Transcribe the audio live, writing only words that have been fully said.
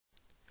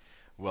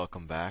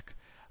Welcome back.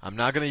 I'm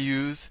now going to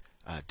use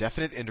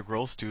definite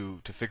integrals to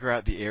figure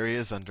out the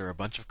areas under a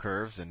bunch of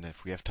curves, and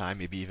if we have time,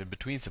 maybe even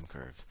between some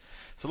curves.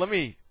 So let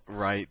me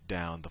write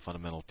down the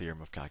fundamental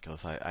theorem of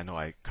calculus. I know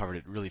I covered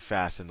it really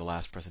fast in the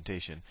last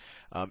presentation.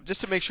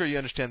 Just to make sure you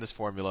understand this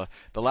formula,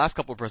 the last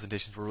couple of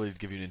presentations were really to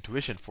give you an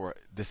intuition for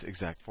this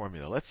exact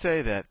formula. Let's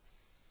say that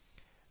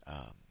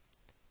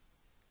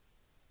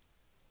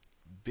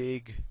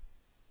big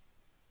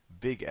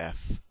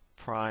F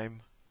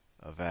prime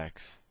of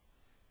x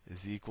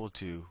is equal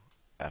to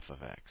f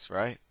of x,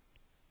 right?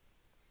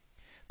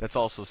 That's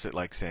also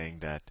like saying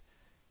that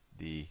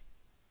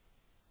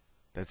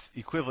that's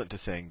equivalent to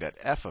saying that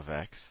f of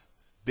x,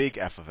 big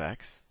F of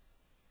x,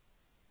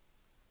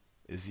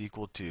 is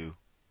equal to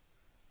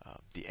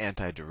the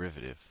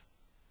antiderivative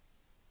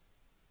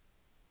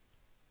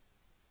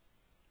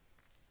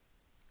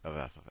of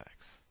f of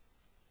x,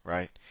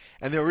 right?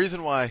 And the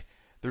reason why,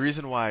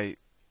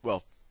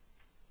 well,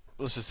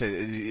 let's just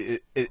say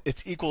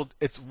it's equal.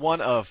 It's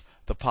one of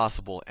the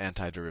possible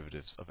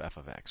antiderivatives of f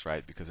of x,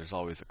 right? Because there's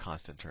always a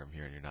constant term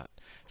here, and you're not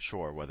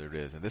sure whether it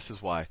is. And this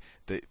is why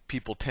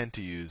people tend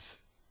to use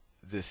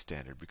this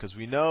standard, because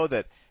we know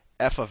that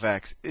f of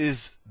x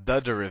is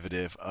the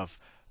derivative of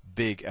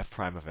big F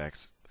prime of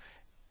x.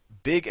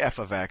 Big F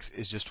of x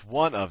is just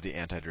one of the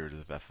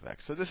antiderivatives of f of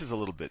x. So this is a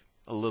little bit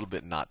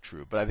not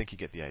true, but I think you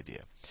get the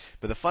idea.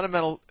 But the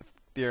fundamental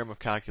theorem of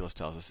calculus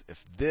tells us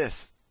if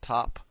this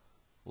top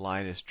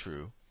line is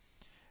true,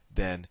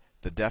 then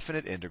the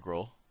definite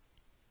integral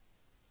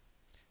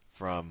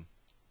from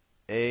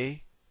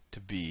a to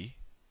b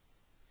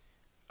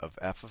of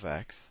f of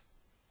x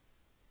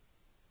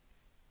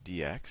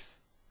dx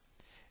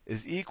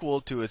is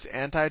equal to its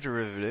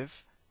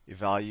antiderivative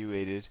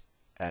evaluated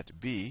at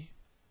b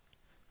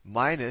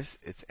minus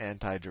its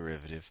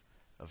antiderivative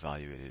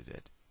evaluated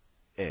at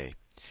a.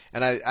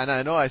 And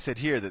I know I said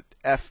here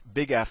that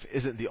big F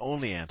isn't the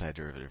only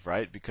antiderivative,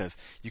 right? Because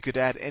you could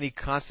add any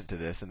constant to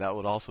this, and that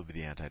would also be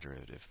the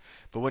antiderivative.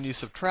 But when you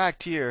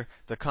subtract here,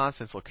 the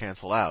constants will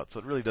cancel out. So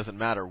it really doesn't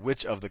matter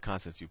which of the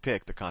constants you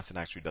pick. The constant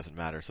actually doesn't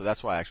matter. So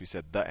that's why I actually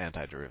said the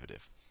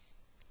antiderivative.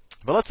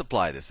 But let's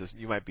apply this.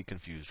 You might be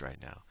confused right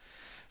now.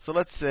 So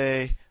let's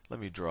say, let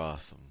me draw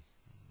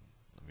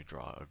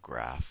a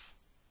graph.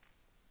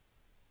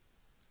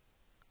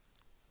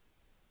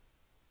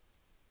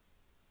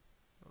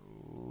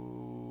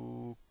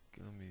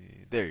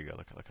 There you go.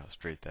 Look how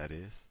straight that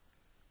is.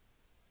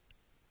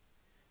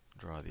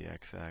 Draw the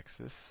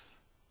x-axis.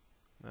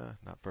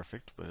 Not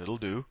perfect, but it'll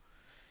do.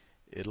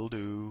 It'll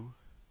do.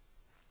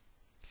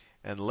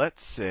 And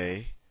let's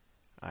say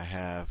I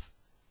have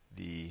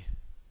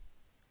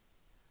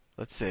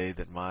let's say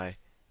that my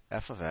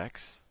f of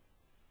x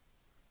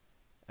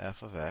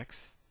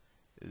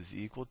is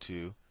equal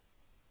to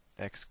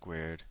x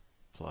squared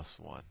plus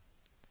 1.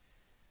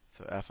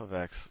 So f of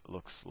x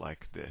looks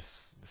like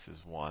this. This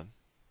is 1.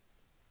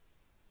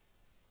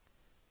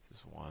 This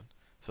is 1.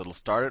 So it'll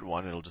start at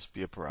 1. It'll just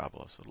be a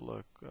parabola. So it'll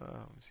look, let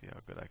me see how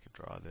good I can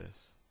draw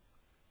this.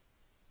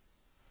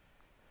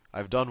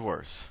 I've done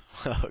worse.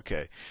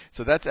 Okay,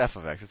 so that's f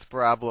of x. It's a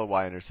parabola,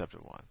 y-intercept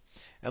at 1.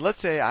 And let's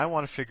say I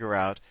want to figure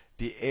out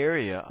the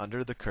area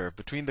under the curve,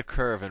 between the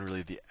curve and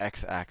really the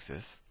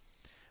x-axis.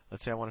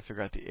 Let's say I want to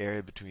figure out the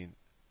area between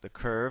the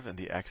curve and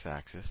the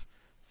x-axis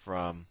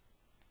from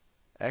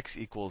x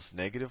equals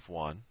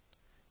 -1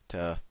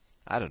 to,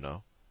 I don't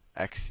know,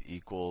 x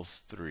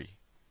equals 3.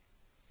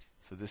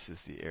 So this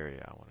is the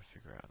area I want to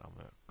figure out. I'm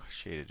going to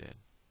shade it in.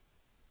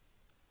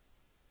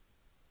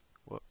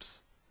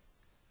 Whoops.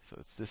 So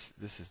it's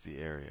this is the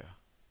area.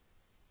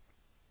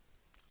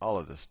 All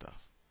of this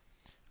stuff.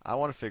 I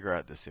want to figure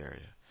out this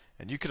area.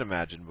 And you can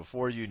imagine,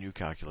 before you knew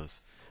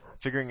calculus,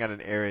 figuring out an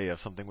area of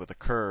something with a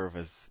curve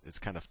as its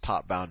kind of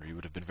top boundary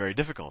would have been very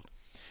difficult.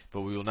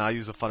 But we will now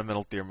use a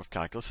fundamental theorem of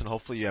calculus, and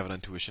hopefully you have an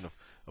intuition of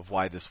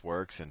why this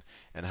works, and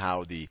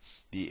how the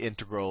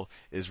integral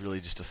is really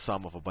just a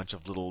sum of a bunch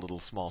of little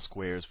small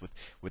squares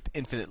with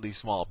infinitely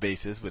small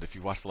bases. But if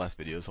you watched the last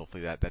videos,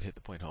 hopefully that hit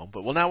the point home.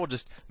 But we'll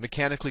just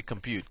mechanically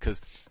compute,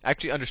 because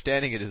actually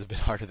understanding it is a bit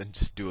harder than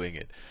just doing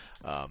it.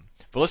 But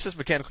let's just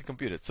mechanically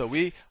compute it. So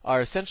we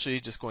are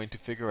essentially just going to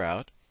figure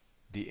out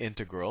the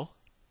integral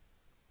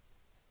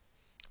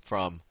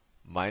from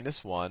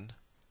 -1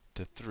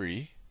 to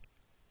 3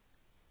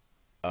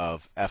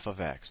 of f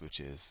of x, which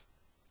is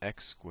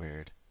x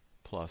squared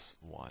plus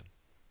 1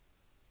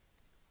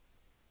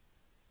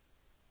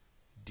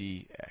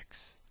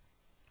 dx.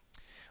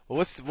 Well,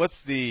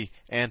 what's the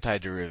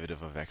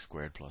antiderivative of x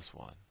squared plus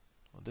 1?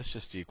 Well, this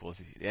just equals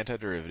the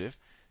antiderivative,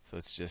 so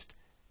it's just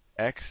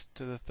x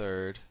to the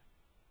third.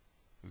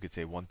 We could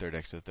say 1/3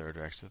 x to the third,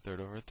 or x to the third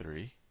over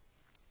 3,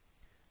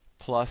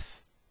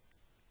 plus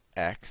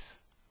x,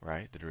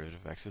 right? The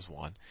derivative of x is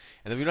 1.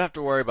 And then we don't have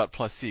to worry about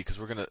plus c, because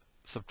we're going to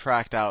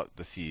subtract out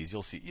the c's.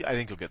 You'll see. I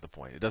think you'll get the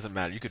point. It doesn't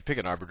matter. You could pick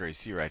an arbitrary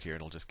c right here, and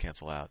it'll just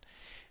cancel out.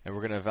 And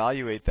we're going to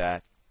evaluate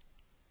that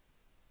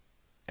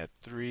at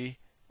 3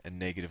 and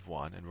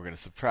 -1, and we're going to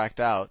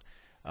subtract out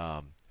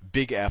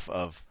big F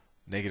of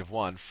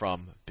 -1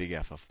 from big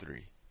F of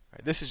 3.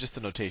 Right? This is just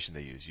the notation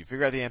they use. You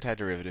figure out the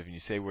antiderivative and you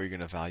say where you're going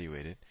to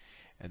evaluate it,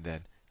 and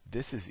then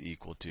this is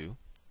equal to.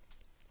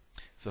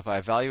 So if I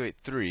evaluate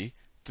 3,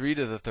 3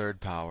 to the third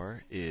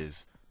power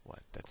is what?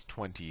 That's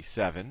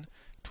 27.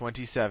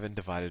 27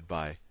 divided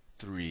by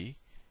 3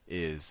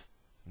 is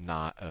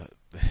not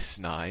is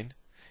 9,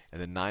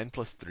 and then 9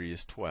 plus 3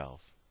 is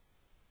 12.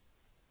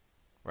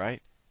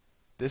 Right?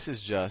 This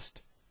is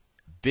just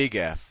big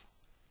F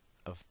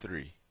of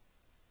 3,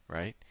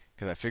 right?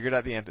 Because I figured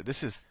out the answer.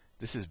 This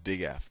is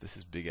big F. This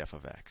is big F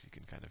of x. You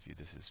can kind of view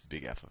this as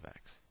big F of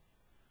x.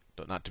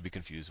 Not to be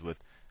confused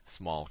with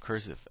small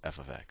cursive f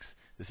of x.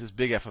 This is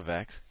big F of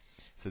x.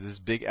 So this is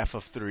big F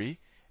of 3,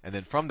 and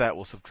then from that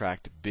we'll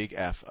subtract big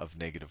F of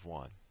negative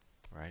 1,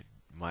 right?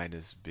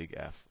 Minus big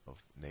F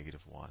of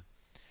negative 1.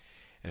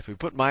 And if we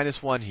put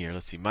minus 1 here,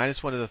 let's see,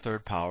 minus 1 to the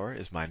third power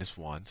is minus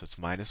 1, so it's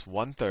minus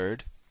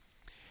 1/3,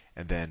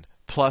 and then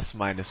plus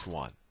minus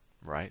 1,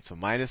 right? So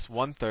minus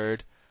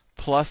 1/3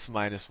 plus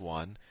minus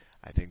 1,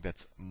 I think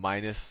that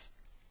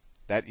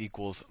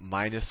equals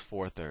minus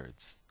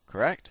 4/3,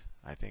 correct?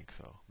 I think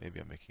so. Maybe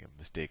I'm making a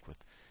mistake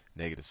with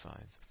negative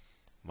signs.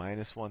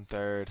 Minus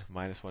 1/3,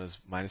 minus 1 is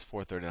minus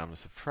 4/3, and I'm going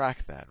to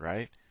subtract that,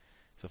 right?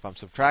 So if I'm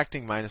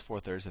subtracting minus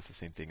 4/3, that's the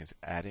same thing as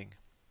adding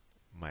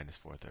minus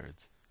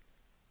 4/3.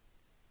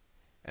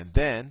 And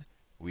then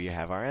we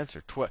have our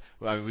answer.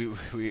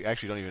 We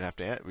actually don't even have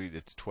to add.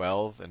 It's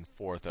 12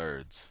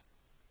 4/3,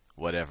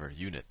 whatever,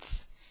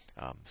 units.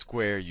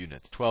 Square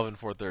units. 12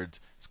 4/3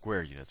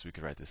 square units. We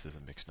could write this as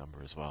a mixed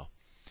number as well.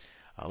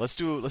 Let's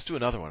do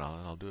another one,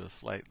 and I'll do a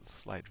slight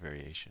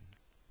variation.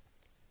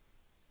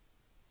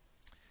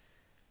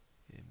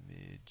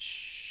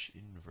 Image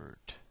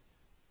invert.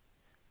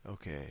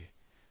 Okay,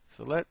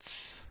 so let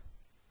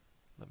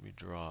me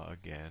draw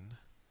again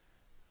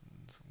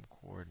some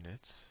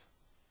coordinates.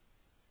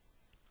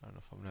 I don't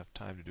know if I'm going to have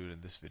time to do it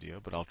in this video,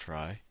 but I'll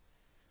try.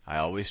 I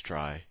always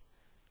try.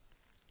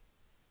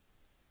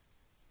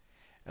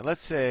 And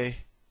let's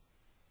say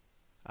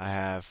I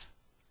have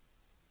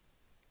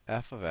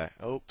f of x.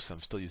 Oops,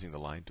 I'm still using the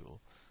line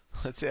tool.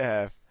 Let's say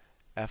I have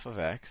f of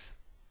x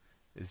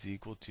is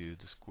equal to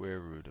the square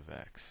root of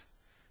x,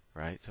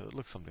 right? So it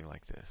looks something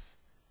like this.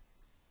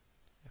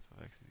 F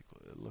of x is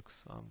equal. It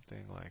looks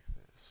something like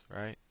this,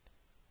 right?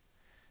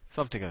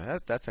 Something like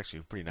that. That's actually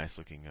a pretty nice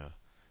looking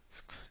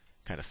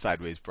kind of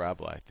sideways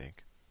parabola, I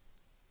think.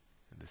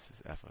 And this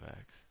is f of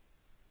x.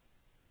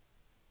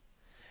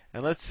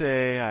 And let's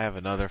say I have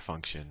another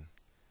function,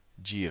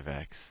 g of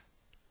x,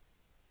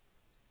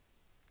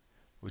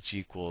 which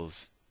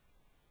equals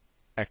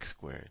x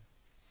squared.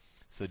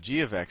 So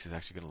g of x is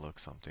actually going to look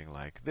something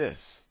like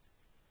this.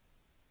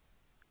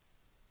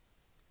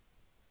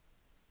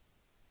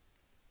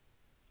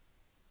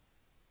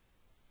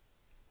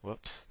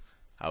 Whoops.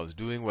 I was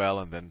doing well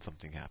and then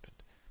something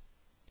happened.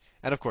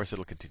 And of course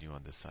it'll continue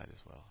on this side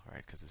as well,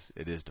 right? Because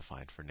it is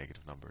defined for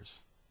negative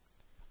numbers.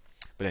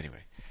 But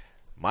anyway,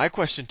 my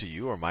question to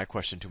you, or my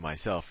question to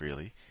myself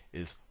really,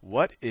 is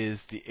what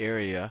is the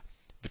area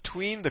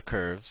between the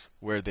curves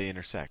where they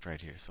intersect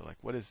right here? So like,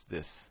 what is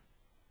this?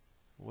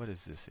 What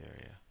is this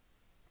area?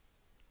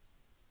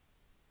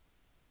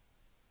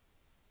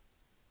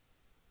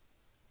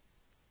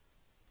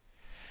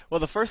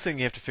 Well, the first thing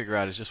you have to figure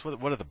out is just what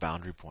are the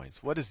boundary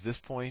points? What is this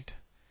point,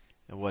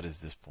 and what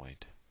is this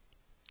point?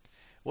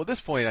 Well,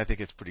 this point I think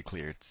it's pretty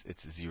clear.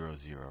 It's 0,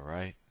 0,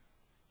 right?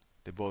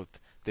 They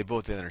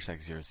both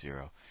intersect 0,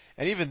 0.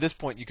 And even this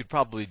point you could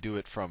probably do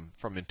it from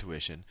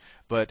intuition.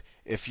 But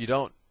if you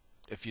don't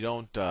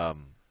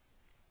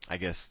I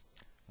guess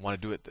want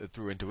to do it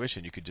through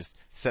intuition, you could just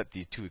set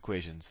the two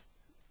equations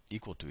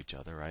equal to each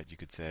other, right? You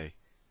could say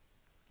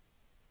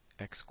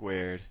x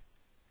squared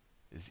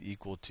is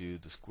equal to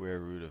the square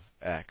root of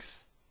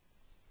x,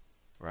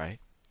 right?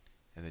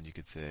 And then you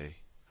could say,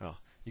 well,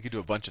 you could do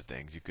a bunch of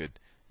things. You could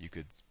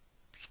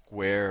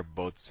square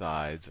both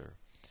sides, or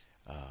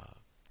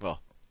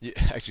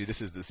actually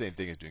this is the same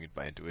thing as doing it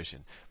by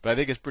intuition. But I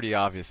think it's pretty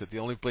obvious that the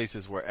only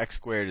places where x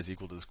squared is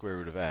equal to the square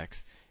root of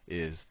x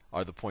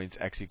are the points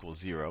x equals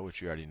 0,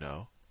 which you already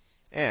know,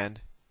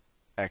 and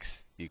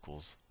x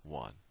equals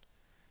 1.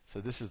 So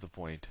this is the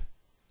point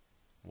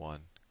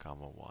 1,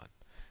 1,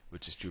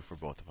 which is true for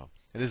both of them.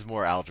 And this is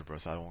more algebra,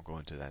 so I won't go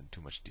into that in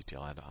too much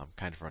detail. I'm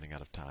kind of running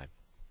out of time.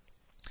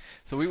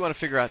 So we want to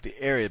figure out the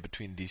area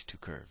between these two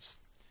curves.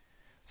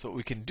 So what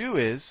we can do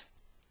is,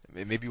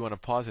 maybe you want to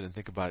pause it and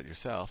think about it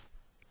yourself.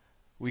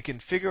 We can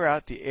figure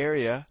out the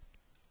area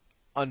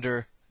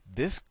under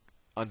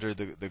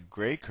the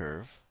gray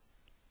curve.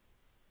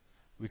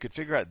 We could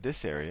figure out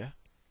this area.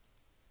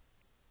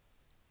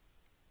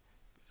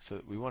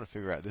 So we want to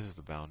figure out, this is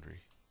the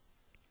boundary,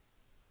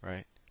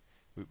 right?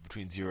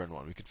 Between 0 and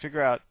 1. We could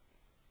figure out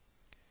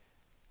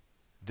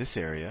this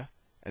area,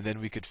 and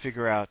then we could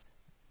figure out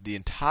the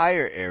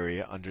entire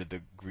area under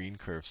the green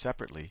curve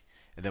separately,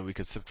 and then we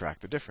could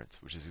subtract the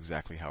difference, which is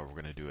exactly how we're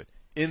going to do it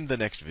in the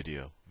next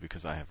video,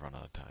 because I have run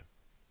out of time.